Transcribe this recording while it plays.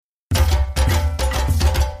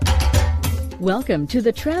Welcome to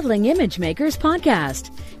the Traveling Image Makers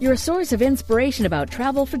podcast, your source of inspiration about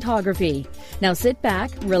travel photography. Now sit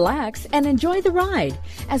back, relax, and enjoy the ride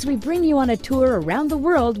as we bring you on a tour around the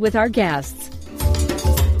world with our guests.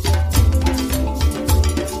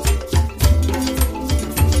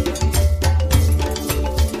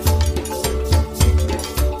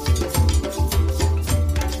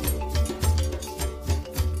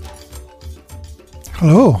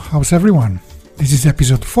 Hello, how's everyone? This is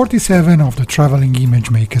episode 47 of the Traveling Image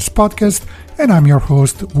Makers podcast, and I'm your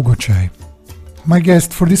host, Ugo Cei. My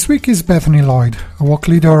guest for this week is Bethany Lloyd, a walk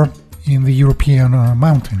leader in the European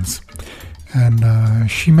mountains. And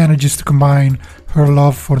she manages to combine her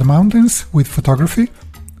love for the mountains with photography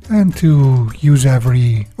and to use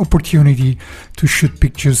every opportunity to shoot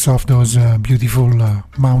pictures of those beautiful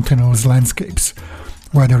mountainous landscapes,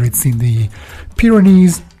 whether it's in the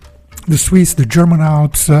Pyrenees, the Swiss, the German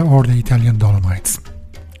Alps, or the Italian Dolomites.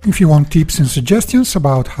 If you want tips and suggestions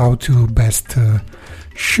about how to best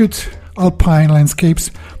shoot alpine landscapes,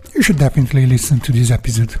 you should definitely listen to this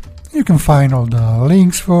episode. You can find all the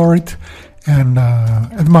links for it and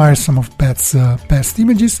admire some of Beth's best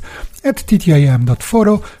images at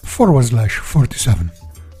ttim.photo/47.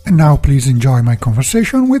 And now please enjoy my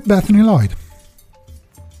conversation with Bethany Lloyd.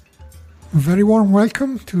 Very warm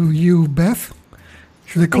welcome to you, Beth.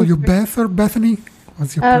 Should I call you Beth or Bethany?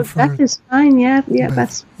 What's your preferred? Beth is fine, yeah,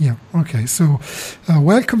 Beth. Yeah, okay. So,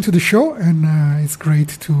 welcome to the show, and it's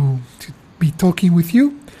great to be talking with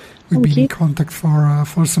you. We've been in contact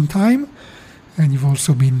for some time, and you've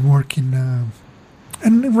also been working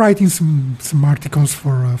and writing some articles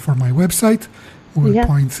for my website. We'll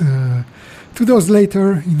point to those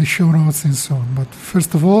later in the show notes and so on. But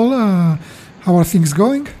first of all, how are things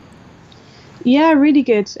going? Yeah, really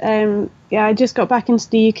good. I just got back into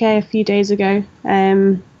the UK a few days ago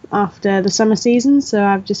after the summer season, so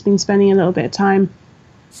I've just been spending a little bit of time.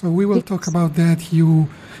 So we will talk about that. You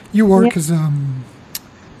work as a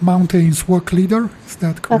mountains walk leader, is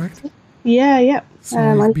that correct? Yeah.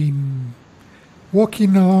 So you've been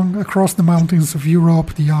walking along across the mountains of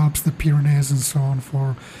Europe, the Alps, the Pyrenees, and so on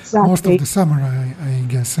for most of the summer, I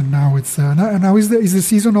guess. And now it's now is the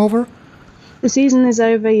season over? The season is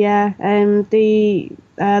over, yeah.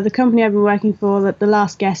 The company I've been working for, that the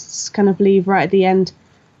last guests kind of leave right at the end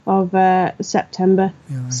of September.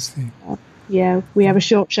 Yeah, I see. We have a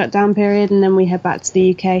short shutdown period, and then we head back to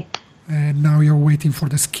the UK. And now you're waiting for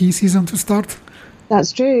the ski season to start?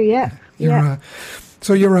 That's true, yeah.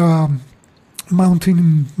 So you're a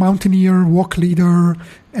mountaineer, walk leader,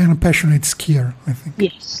 and a passionate skier, I think.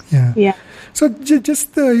 Yes. Yeah. So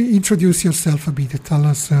just introduce yourself a bit. Tell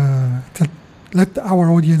us, let our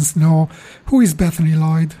audience know who is Bethany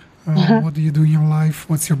Lloyd, what do you do in your life,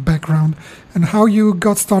 what's your background, and how you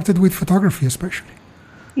got started with photography especially.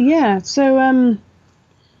 Yeah, so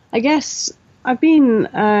I guess I've been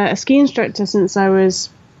a ski instructor since I was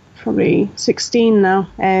probably 16 now,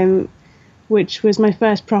 which was my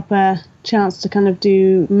first proper chance to kind of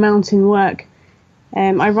do mountain work.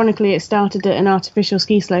 Ironically, it started at an artificial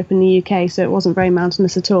ski slope in the UK, so it wasn't very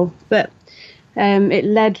mountainous at all. But it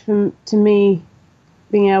led to me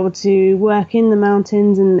being able to work in the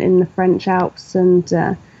mountains and in the French Alps and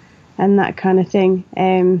that kind of thing.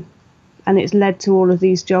 And it's led to all of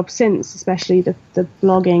these jobs since, especially the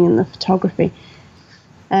blogging and the photography.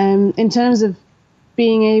 In terms of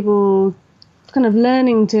being able, kind of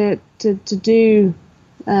learning to do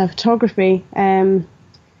photography,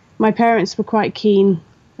 my parents were quite keen.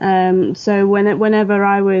 So whenever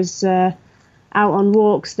I was out on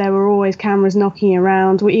walks, there were always cameras knocking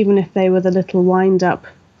around, even if they were the little wind-up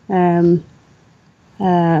kind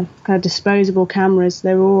of disposable cameras.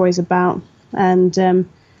 They were always about. And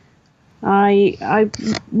I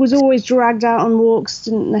was always dragged out on walks,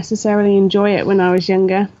 didn't necessarily enjoy it when I was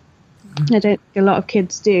younger. I don't think a lot of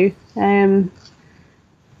kids do.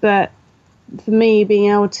 But for me, being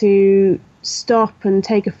able to stop and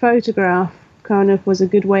take a photograph kind of was a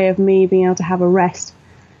good way of me being able to have a rest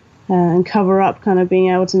and cover up, kind of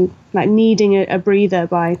being able to, like, needing a breather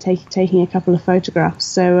by taking a couple of photographs.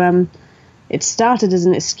 So it started as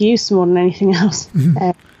an excuse more than anything else,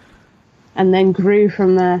 and then grew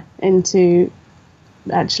from there into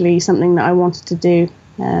actually something that I wanted to do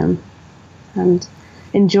and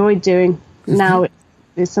enjoyed doing. Now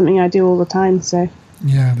it's something I do all the time. So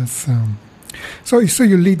yeah, that's so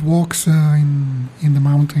you lead walks in the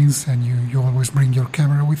mountains, and you always bring your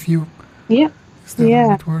camera with you. Yeah. Is that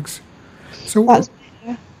how it works? So go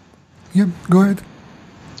ahead.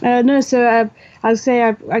 I'd say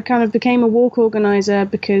I kind of became a walk organizer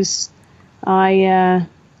because I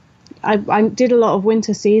I did a lot of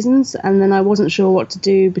winter seasons, and then I wasn't sure what to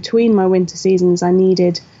do between my winter seasons. I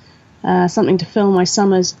needed something to fill my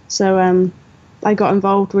summers, so I got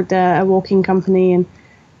involved with a walking company and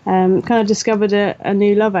kind of discovered a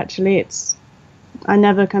new love. Actually, I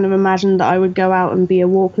never kind of imagined that I would go out and be a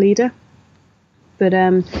walk leader, but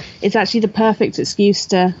it's actually the perfect excuse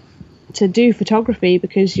to do photography,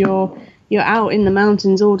 because you're out in the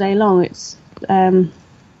mountains all day long. It's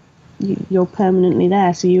you're permanently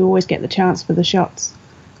there, so you always get the chance for the shots.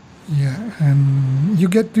 Yeah, and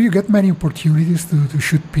do you get many opportunities to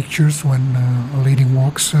shoot pictures when leading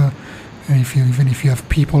walks? Even if you have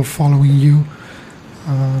people following you,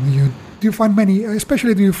 do you find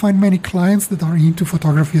many clients that are into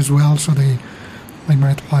photography as well? So they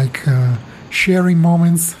might like sharing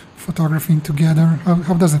moments, photographing together.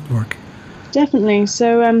 How does it work? Definitely.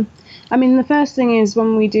 So, I mean, the first thing is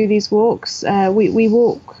when we do these walks,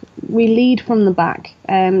 we lead from the back.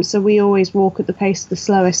 So we always walk at the pace the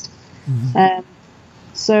slowest. Mm-hmm.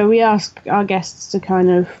 So we ask our guests to kind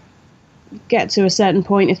of get to a certain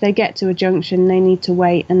point. If they get to a junction, they need to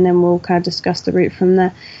wait, and then we'll kind of discuss the route from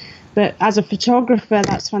there. But as a photographer,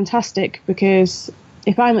 that's fantastic, because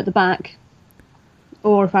if I'm at the back,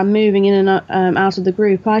 or if I'm moving in and out of the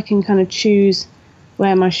group, I can kind of choose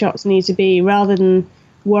where my shots need to be, rather than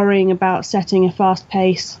worrying about setting a fast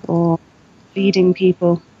pace or leading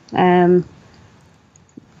people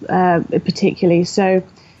particularly. So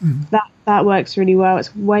that works really well.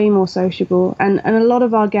 It's way more sociable, and a lot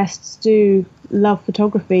of our guests do love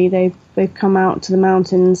photography. They've come out to the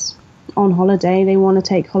mountains on holiday. They want to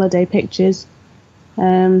take holiday pictures,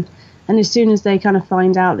 and as soon as they kind of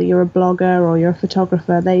find out that you're a blogger or you're a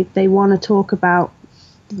photographer, they want to talk about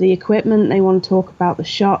the equipment, they want to talk about the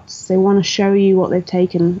shots, they want to show you what they've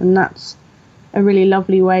taken, and that's a really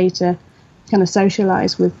lovely way to kind of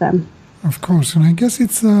socialize with them. Of course, and I guess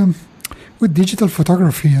it's with digital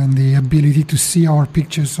photography and the ability to see our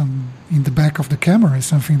pictures in the back of the camera is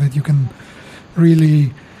something that you can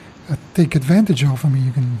really take advantage of. I mean,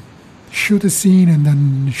 you can shoot a scene and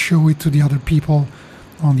then show it to the other people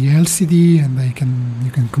on the LCD, and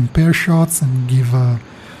you can compare shots and give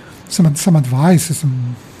some advice.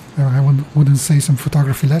 I wouldn't say some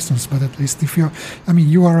photography lessons, but at least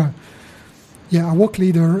you are a walk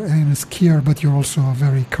leader and a skier, but you're also a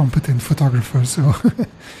very competent photographer. So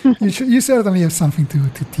you certainly have something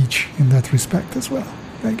to teach in that respect as well,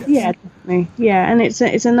 I guess. Yeah, definitely. Yeah, and it's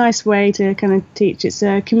a nice way to kind of teach. It's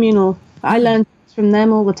a communal. I learn from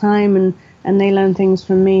them all the time, and they learn things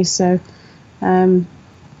from me. So, and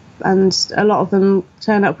a lot of them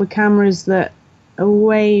turn up with cameras that are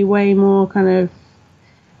way, way more kind of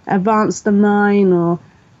advanced than mine, or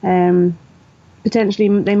potentially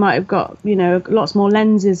they might have got, lots more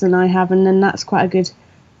lenses than I have, and then that's quite a good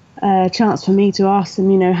chance for me to ask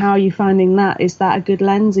them, how are you finding that? Is that a good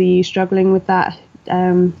lens? Are you struggling with that?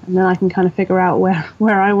 And then I can kind of figure out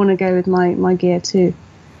where I want to go with my gear too.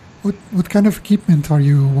 What kind of equipment are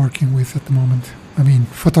you working with at the moment? I mean,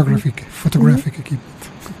 photographic equipment.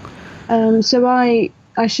 So I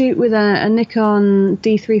shoot with a Nikon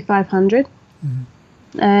D3500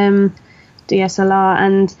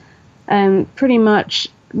 DSLR, and pretty much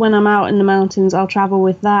when I'm out in the mountains, I'll travel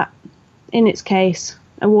with that in its case,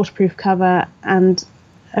 a waterproof cover, and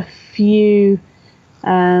a few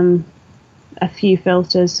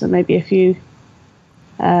filters, so maybe a few.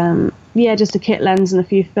 Just a kit lens and a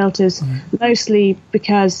few filters, mostly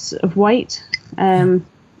because of weight.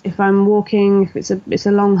 If I'm walking, if it's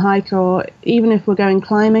a long hike, or even if we're going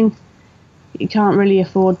climbing, you can't really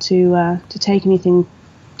afford to take anything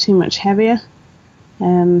too much heavier.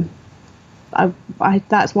 That's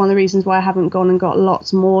one of the reasons why I haven't gone and got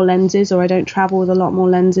lots more lenses, or I don't travel with a lot more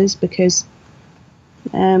lenses, because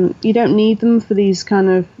you don't need them for these kind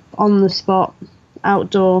of on-the-spot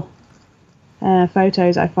outdoor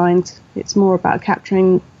photos. I find it's more about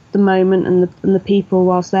capturing the moment and the people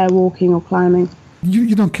whilst they're walking or climbing.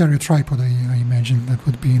 You don't carry a tripod, I imagine. That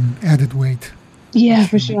would be an added weight. Yeah,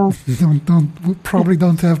 for sure. You probably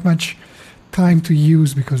don't have much time to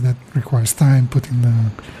use, because that requires time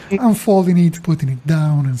unfolding it, putting it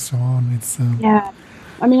down, and so on. It's I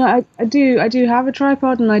mean, I do have a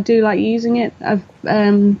tripod, and I do like using it.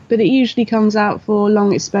 But it usually comes out for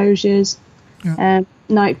long exposures,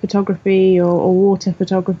 night photography or water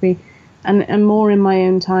photography, and more in my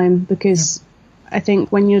own time, because I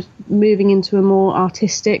think when you're moving into a more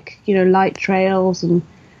artistic, light trails and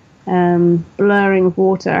blurring of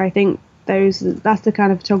water, I think that's the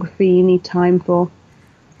kind of photography you need time for.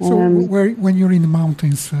 So when you're in the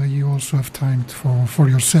mountains, you also have time for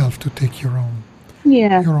yourself to take your own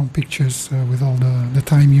pictures with all the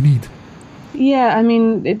time you need. Yeah, I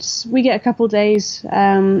mean, we get a couple days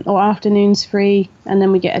or afternoons free, and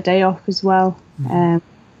then we get a day off as well.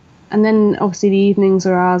 And then obviously the evenings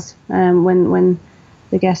are ours when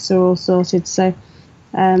the guests are all sorted. So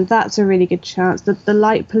that's a really good chance. The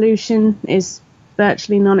light pollution is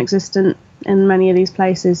virtually non-existent in many of these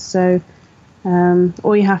places. So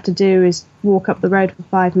all you have to do is walk up the road for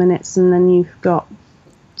 5 minutes, and then you've got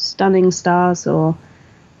stunning stars or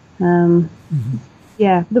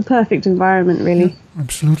the perfect environment, really. Yeah,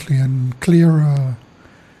 absolutely, and clear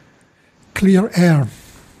air.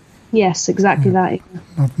 Yes, exactly that.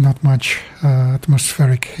 Not much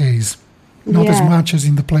atmospheric haze. Not as much as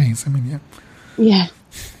in the plains. I mean, yeah.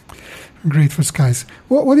 Great for skies.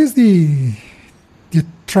 What is the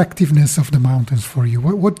attractiveness of the mountains for you?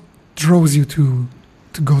 What draws you to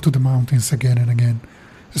go to the mountains again and again?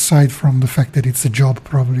 Aside from the fact that it's a job,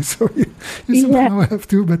 probably, so you somehow have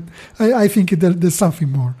to. But I think there's something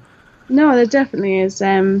more. No, there definitely is.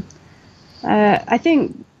 I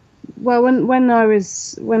think. Well, when I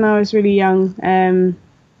was really young,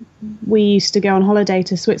 we used to go on holiday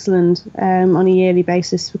to Switzerland on a yearly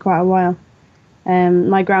basis for quite a while.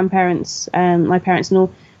 My grandparents, my parents and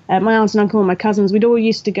all, my aunt and uncle and my cousins, we'd all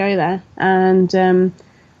used to go there, and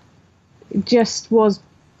it just was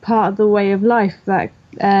part of the way of life, that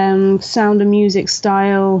sound and music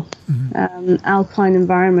style, alpine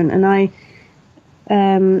environment,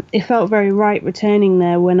 and it felt very right returning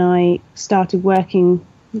there when I started working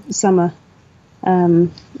summers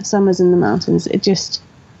in the mountains. It just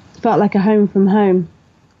felt like a home from home,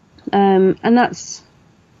 and that's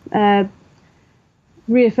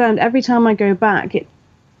reaffirmed every time I go back.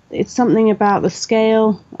 It's something about the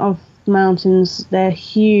scale of the mountains. They're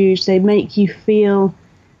huge. They make you feel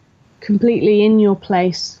completely in your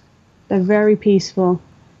place. They're very peaceful.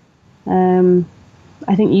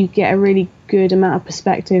 I think you get a really good amount of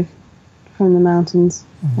perspective from the mountains.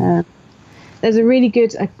 There's a really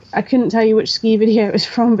good, I couldn't tell you which ski video it was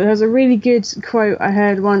from, but there was a really good quote I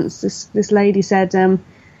heard once. This lady said,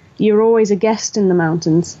 you're always a guest in the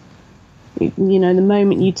mountains. You know, the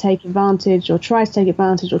moment you take advantage or try to take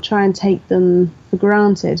advantage or try and take them for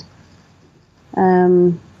granted.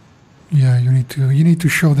 You need to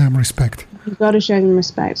show them respect. You've got to show them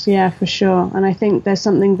respect, yeah, for sure. And I think there's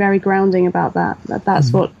something very grounding about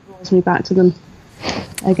that's what draws me back to them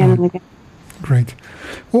again and again. Great.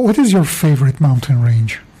 Well, what is your favorite mountain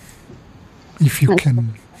range? If you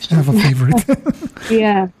can have a favorite.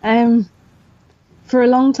 Yeah. For a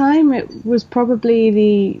long time, it was probably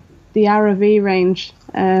the Aravis range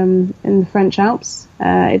in the French Alps.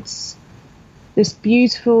 It's this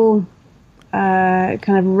beautiful kind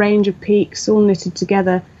of range of peaks all knitted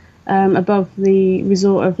together above the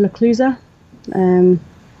resort of La Clusaz. And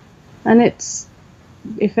it's,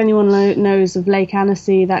 if anyone knows of Lake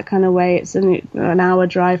Annecy, that kind of way, it's an hour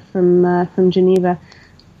drive from Geneva.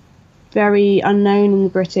 Very unknown in the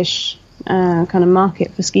British kind of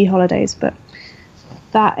market for ski holidays, but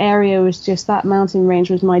that area was just, that mountain range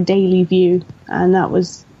was my daily view, and that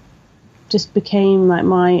was just became like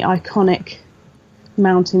my iconic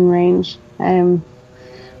mountain range.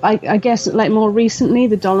 I guess like more recently,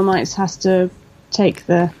 the Dolomites has to take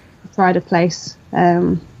the pride of place.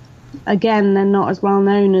 Again, they're not as well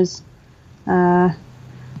known as, I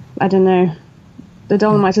don't know, the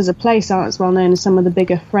Dolomites as a place aren't as well known as some of the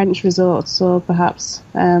bigger French resorts or perhaps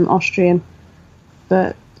Austrian,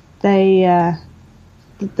 but they,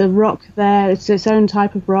 the rock there, it's its own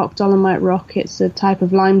type of rock, Dolomite rock. It's a type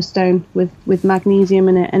of limestone with magnesium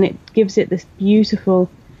in it, and it gives it this beautiful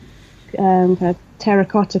kind of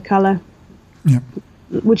terracotta colour,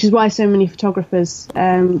 which is why so many photographers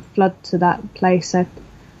flood to that place. So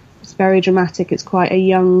it's very dramatic. It's quite a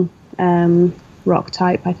young rock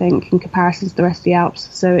type, I think, in comparison to the rest of the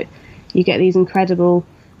Alps. So you get these incredible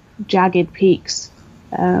jagged peaks,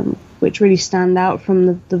 which really stand out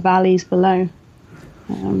from the valleys below.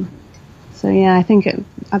 So yeah, I think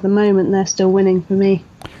at the moment they're still winning for me.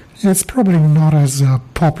 Yeah, it's probably not as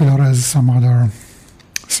popular as some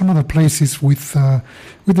other places with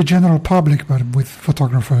the general public, but with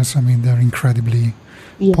photographers, I mean, they're incredibly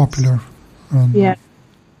popular.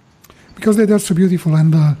 Because they're so beautiful,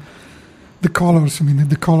 and the colors. I mean,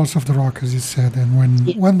 the colors of the rock, as you said, and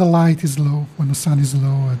when the light is low, when the sun is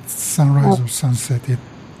low at sunrise or sunset,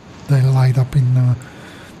 they light up in.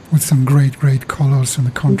 With some great colors, and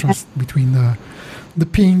the contrast between the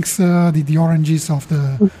pinks, the oranges of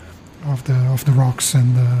the rocks,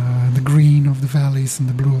 and the green of the valleys, and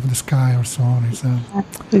the blue of the sky, or so on.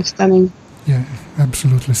 It's stunning. Yeah,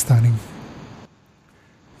 absolutely stunning.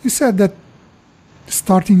 You said that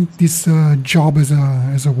starting this job as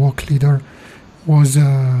a walk leader,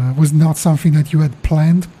 was not something that you had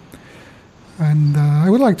planned. And I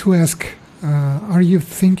would like to ask, are you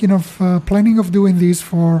thinking of planning of doing this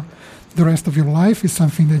for the rest of your life? Is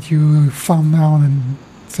something that you found now and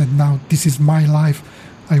said, now this is my life,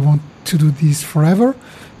 I want to do this forever?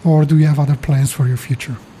 Or do you have other plans for your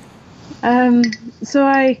future? So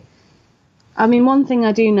I mean, one thing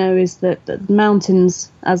I do know is that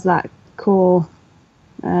mountains as that core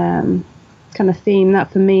kind of theme,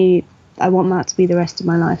 that for me, I want that to be the rest of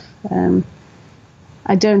my life.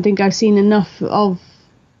 I don't think I've seen enough of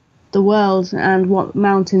the world and what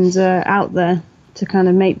mountains are out there to kind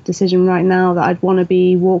of make the decision right now that I'd want to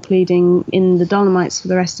be walk leading in the Dolomites for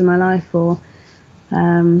the rest of my life, or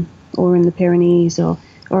in the Pyrenees,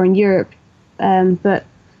 or in Europe. But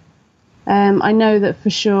I know that for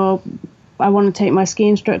sure I want to take my ski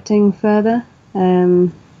instructing further,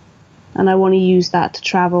 and I want to use that to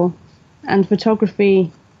travel. And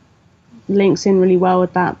photography links in really well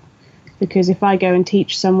with that, because if I go and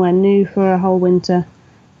teach somewhere new for a whole winter,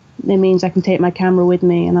 it means I can take my camera with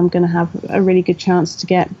me, and I'm going to have a really good chance to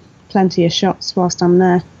get plenty of shots whilst I'm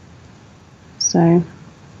there. So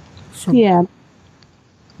yeah.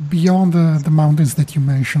 Beyond the mountains that you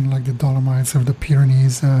mentioned, like the Dolomites or the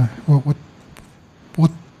Pyrenees, what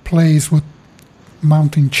place, what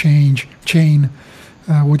mountain chain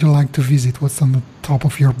would you like to visit? What's on the top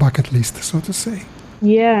of your bucket list, so to say?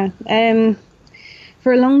 Yeah.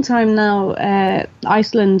 For a long time now,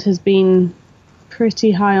 Iceland has been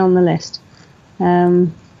pretty high on the list.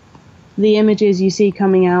 The images you see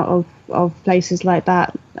coming out of places like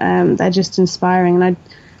that, they're just inspiring, and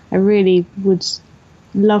I really would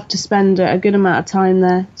love to spend a good amount of time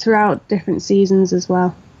there throughout different seasons as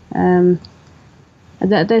well.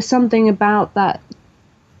 There's something about that,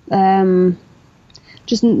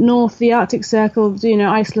 just north, the Arctic Circle,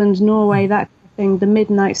 Iceland, Norway, that kind of thing, the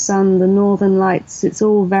midnight sun, the northern lights, it's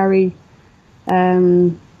all very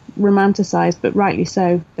romanticized, but rightly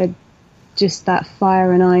so. They're just that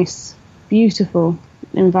fire and ice, beautiful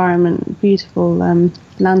environment, beautiful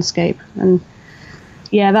landscape. And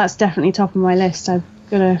yeah, that's definitely top of my list. I've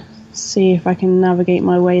got to see if I can navigate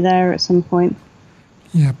my way there at some point.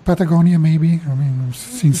 Yeah, Patagonia maybe. I mean, I've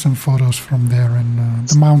seen some photos from there, and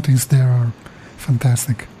the mountains there are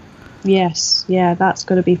fantastic. Yes, yeah, that's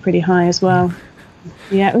got to be pretty high as well.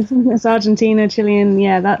 Yeah, it's Argentina, Chilean.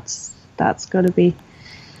 Yeah, that's got to be.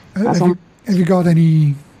 Have you got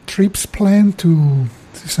any trips planned to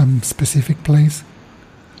some specific place?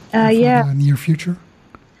 Yeah. The near future.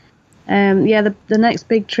 The next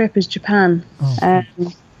big trip is Japan. Oh.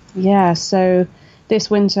 Yeah, so this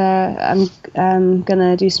winter I'm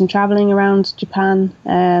gonna do some traveling around Japan.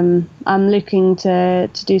 I'm looking to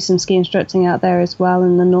do some ski instructing out there as well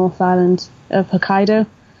in the North Island of Hokkaido.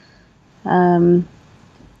 I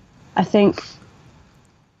think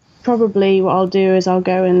probably what I'll do is I'll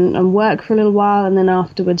go and work for a little while, and then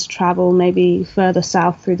afterwards travel maybe further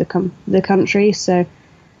south through the country. So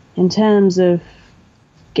in terms of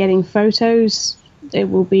getting photos, it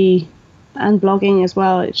will be, and blogging as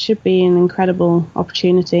well, it should be an incredible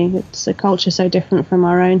opportunity. It's a culture so different from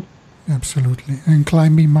our own. Absolutely. And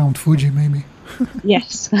climbing Mount Fuji maybe.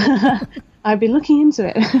 Yes. I've been looking into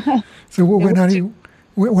it. So when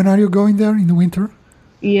are you going there, in the winter?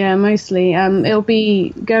 Yeah, mostly. It'll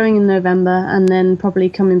be going in November, and then probably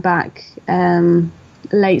coming back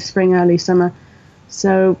late spring, early summer.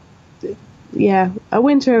 So yeah, a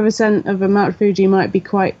winter of ascent of a Mount Fuji might be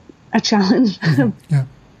quite a challenge. Yeah.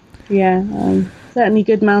 Yeah, certainly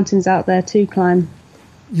good mountains out there to climb.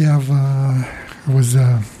 Yeah, I was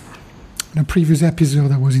in a previous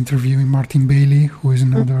episode I was interviewing Martin Bailey, who is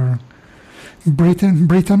another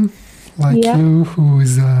Briton like you, who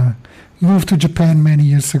is moved to Japan many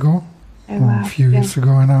years ago, a few years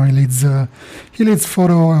ago, and now he leads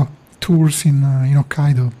photo tours in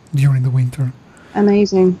Hokkaido during the winter.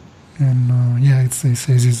 Amazing. And he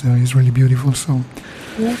says it's really beautiful. So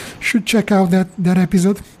should check out that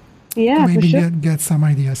episode. Yeah, maybe for sure. get some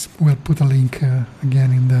ideas. We'll put a link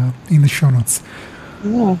again in the show notes.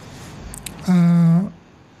 Yeah.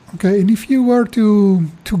 Okay, and if you were to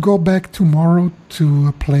go back tomorrow to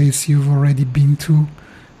a place you've already been to,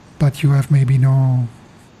 but you have maybe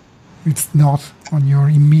it's not on your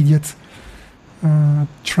immediate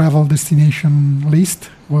travel destination list,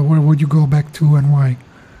 where would you go back to and why?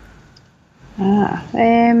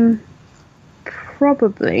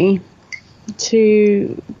 Probably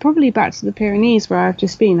back to the Pyrenees, where I've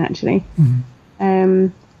just been, actually. Mm-hmm.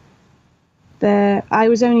 I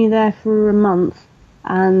was only there for a month,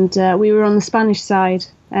 and we were on the Spanish side,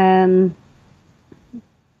 in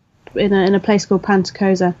a place called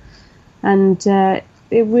Pantacosa, and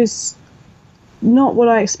it was not what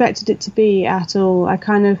I expected it to be at all. I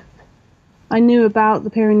knew about the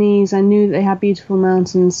Pyrenees. I knew that they had beautiful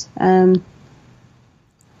mountains.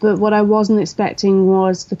 But what I wasn't expecting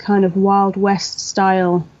was the kind of Wild West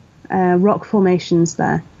style rock formations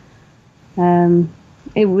there.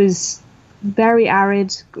 It was very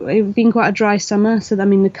arid. It had been quite a dry summer, so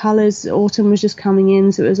the colours, autumn was just coming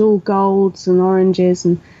in, so it was all golds and oranges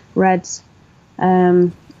and reds.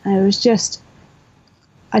 It was just,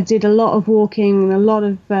 I did a lot of walking and a lot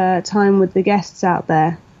of time with the guests out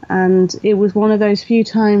there, and it was one of those few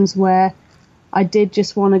times where I did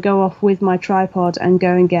just want to go off with my tripod and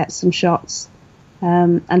go and get some shots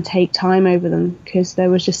and take time over them, because there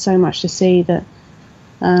was just so much to see that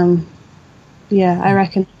I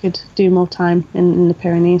reckon I could do more time in the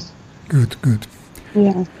Pyrenees. Good.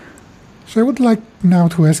 Yeah. So I would like now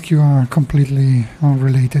to ask you a completely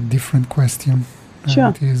unrelated, different question. Sure.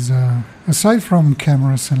 It is, aside from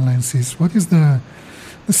cameras and lenses, what is the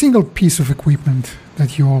single piece of equipment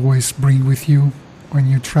that you always bring with you when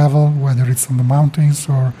you travel, whether it's on the mountains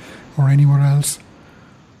or anywhere else?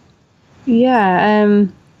 Yeah,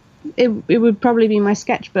 it would probably be my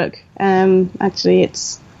sketchbook. Actually,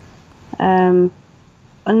 it's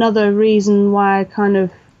another reason why I kind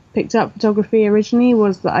of picked up photography originally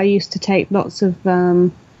was that I used to take lots of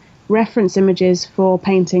reference images for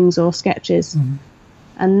paintings or sketches. Mm-hmm.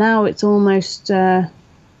 And now it's almost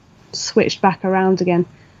switched back around again.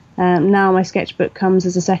 Now my sketchbook comes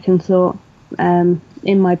as a second thought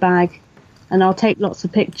in my bag, and I'll take lots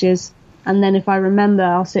of pictures, and then if I remember,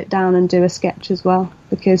 I'll sit down and do a sketch as well,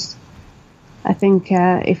 because I think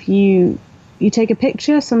if you take a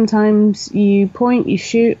picture, sometimes you point, you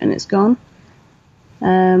shoot, and it's gone.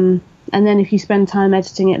 And then if you spend time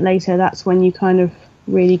editing it later, that's when you kind of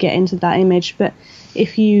really get into that image. But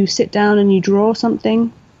if you sit down and you draw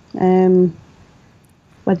something,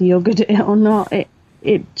 whether you're good at it or not,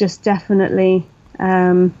 it just definitely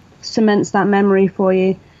cements that memory for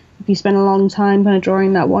you. If you spend a long time kind of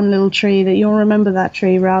drawing that one little tree, that you'll remember that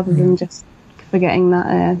tree rather than just forgetting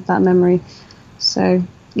that memory. So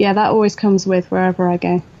yeah, that always comes with wherever I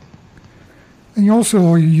go. And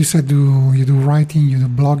you said you do writing, you do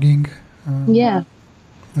blogging. Yeah.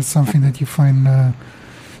 That's something that you find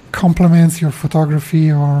complements your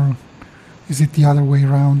photography, or is it the other way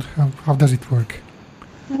around? How does it work?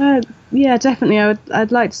 Yeah, definitely.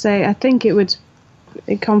 I'd like to say I think it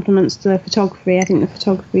complements the photography. I think the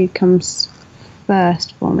photography comes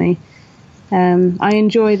first for me. I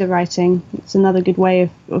enjoy the writing. It's another good way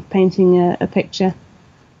of painting a picture.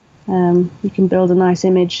 You can build a nice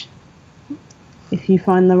image if you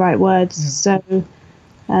find the right words. Yeah. So,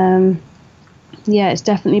 it's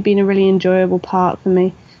definitely been a really enjoyable part for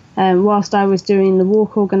me. Whilst I was doing the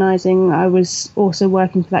walk organising, I was also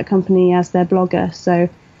working for that company as their blogger. So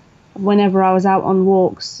whenever I was out on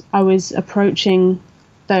walks, I was approaching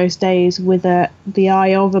those days with the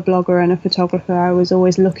eye of a blogger and a photographer. I was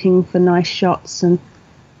always looking for nice shots and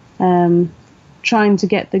trying to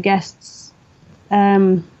get the guests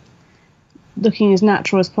looking as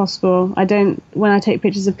natural as possible. When I take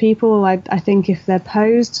pictures of people, I think if they're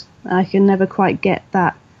posed, I can never quite get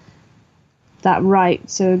that right.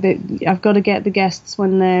 So I've got to get the guests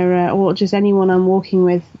when they're, or just anyone I'm walking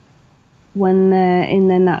with, when they're in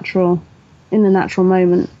the natural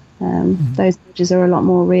moment. Those images are a lot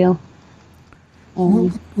more real.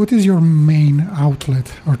 What is your main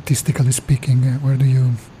outlet, artistically speaking? Where do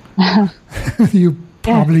you do you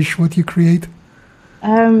publish what you create?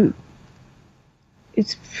 I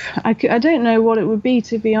don't know what it would be,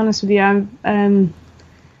 to be honest with you.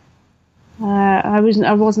 I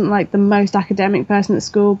wasn't like the most academic person at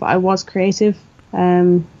school, but I was creative.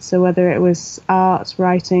 So whether it was art,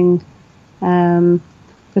 writing,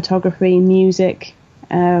 photography, music,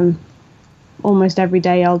 almost every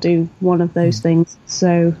day I'll do one of those things.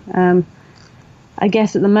 So I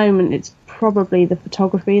guess at the moment it's probably the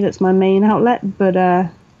photography that's my main outlet, but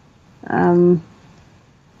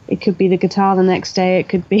it could be the guitar the next day. It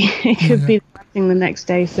could be the writing the next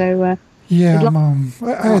day. So I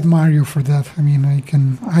admire you for that. I mean, I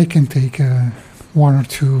can take one or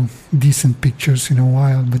two decent pictures in a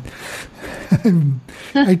while, but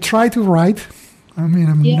I try to write. I mean,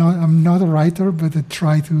 I'm not a writer, but I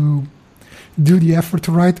try to do the effort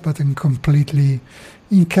to write, but I'm completely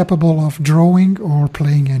incapable of drawing or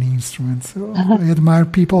playing any instrument. So I admire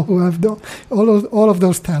people who have all of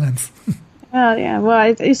those talents.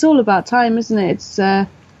 Well, it's all about time, isn't it? It's I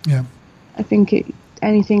think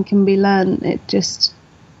anything can be learned. It just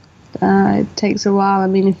it takes a while. I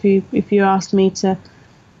mean, if you asked me to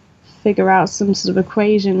figure out some sort of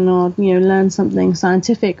equation or learn something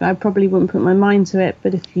scientific, I probably wouldn't put my mind to it.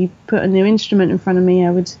 But if you put a new instrument in front of me,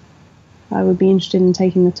 I would be interested in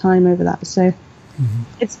taking the time over that. So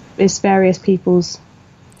it's various people's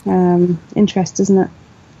interest, isn't it?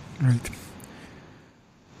 Right.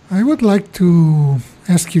 I would like to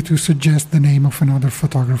ask you to suggest the name of another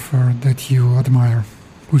photographer that you admire,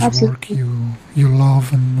 whose Absolutely. work you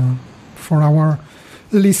love, and for our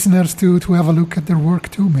listeners to have a look at their work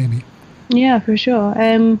too, maybe. Yeah, for sure.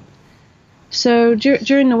 So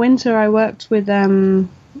during the winter, I worked with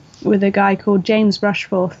a guy called James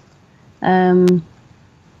Rushforth.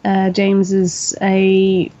 James is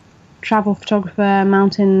a travel photographer,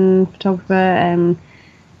 mountain photographer.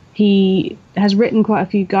 He has written quite a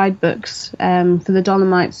few guidebooks for the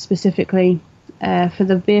Dolomites specifically, for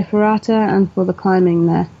the Via Ferrata and for the climbing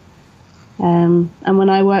there. And when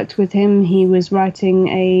I worked with him, he was writing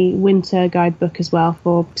a winter guidebook as well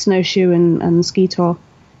for snowshoe and ski tour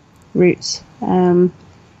routes.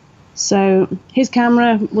 So his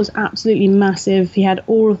camera was absolutely massive. He had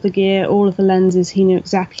all of the gear, all of the lenses. He knew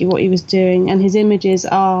exactly what he was doing, and his images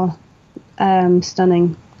are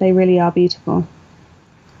stunning. They really are beautiful.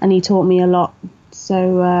 And he taught me a lot.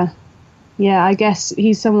 So, I guess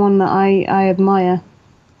he's someone that I admire.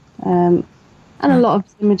 And a lot of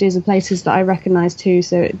images of places that I recognise too.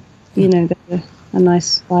 So, there's a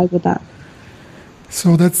nice vibe with that.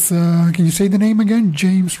 So that's, can you say the name again?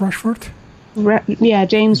 James Rushforth?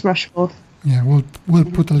 James Rushforth. Yeah, we'll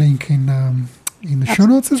put a link in the show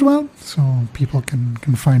notes as well, so people can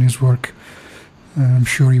find his work. I'm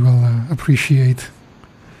sure he will appreciate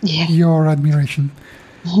your admiration.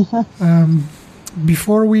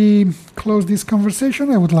 Before we close this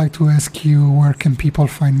conversation, I would like to ask you, where can people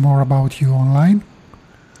find more about you online?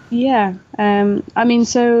 Yeah,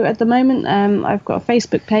 so at the moment I've got a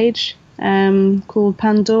Facebook page called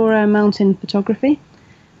Pandora Mountain Photography.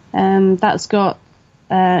 That's got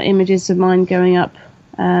images of mine going up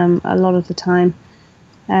a lot of the time.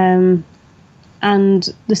 And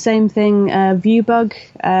the same thing, Viewbug,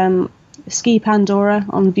 Ski Pandora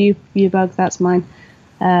on Viewbug, that's mine.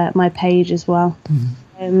 My page as well.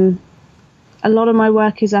 A lot of my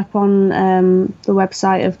work is up on the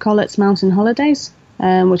website of Collett's Mountain Holidays,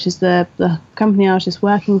 which is the company I was just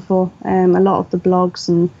working for. A lot of the blogs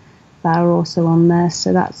and that are also on there,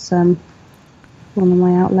 so that's one of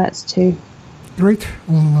my outlets too. Great.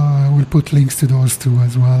 We'll put links to those too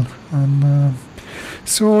as well. And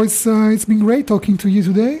so it's been great talking to you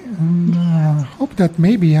today, and hope that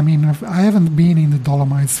maybe, I haven't been in the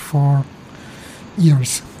Dolomites for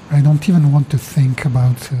years. I don't even want to think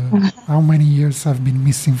about how many years I've been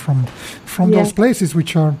missing from those places,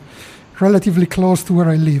 which are relatively close to where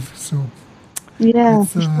I live. So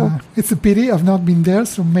it's a pity I've not been there.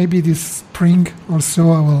 So maybe this spring or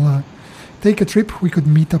so I will take a trip. We could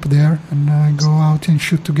meet up there and go out and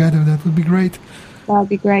shoot together. That would be great. That would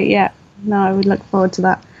be great. Yeah. No, I would look forward to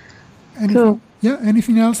that. Cool. Yeah.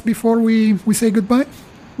 Anything else before we say goodbye?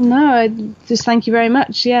 No, I just thank you very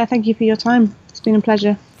much. Yeah. Thank you for your time. It's been a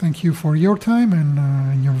pleasure. Thank you for your time,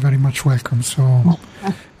 and you're very much welcome. So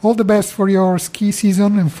all the best for your ski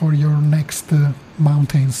season and for your next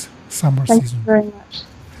mountains summer season. Thank you very much.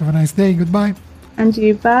 Have a nice day. Goodbye. And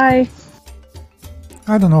you. Bye.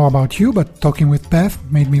 I don't know about you, but talking with Beth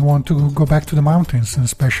made me want to go back to the mountains, and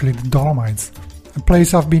especially the Dolomites, a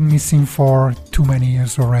place I've been missing for too many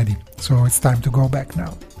years already. So it's time to go back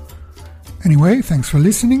now. Anyway, thanks for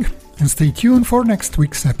listening, and stay tuned for next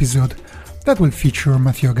week's episode that will feature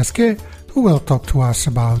Mathieu Gasquet, who will talk to us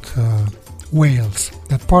about Wales,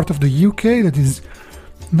 that part of the UK that is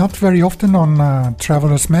not very often on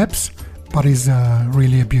travelers' maps, but is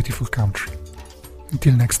really a beautiful country.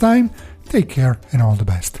 Until next time, take care and all the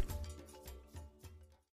best.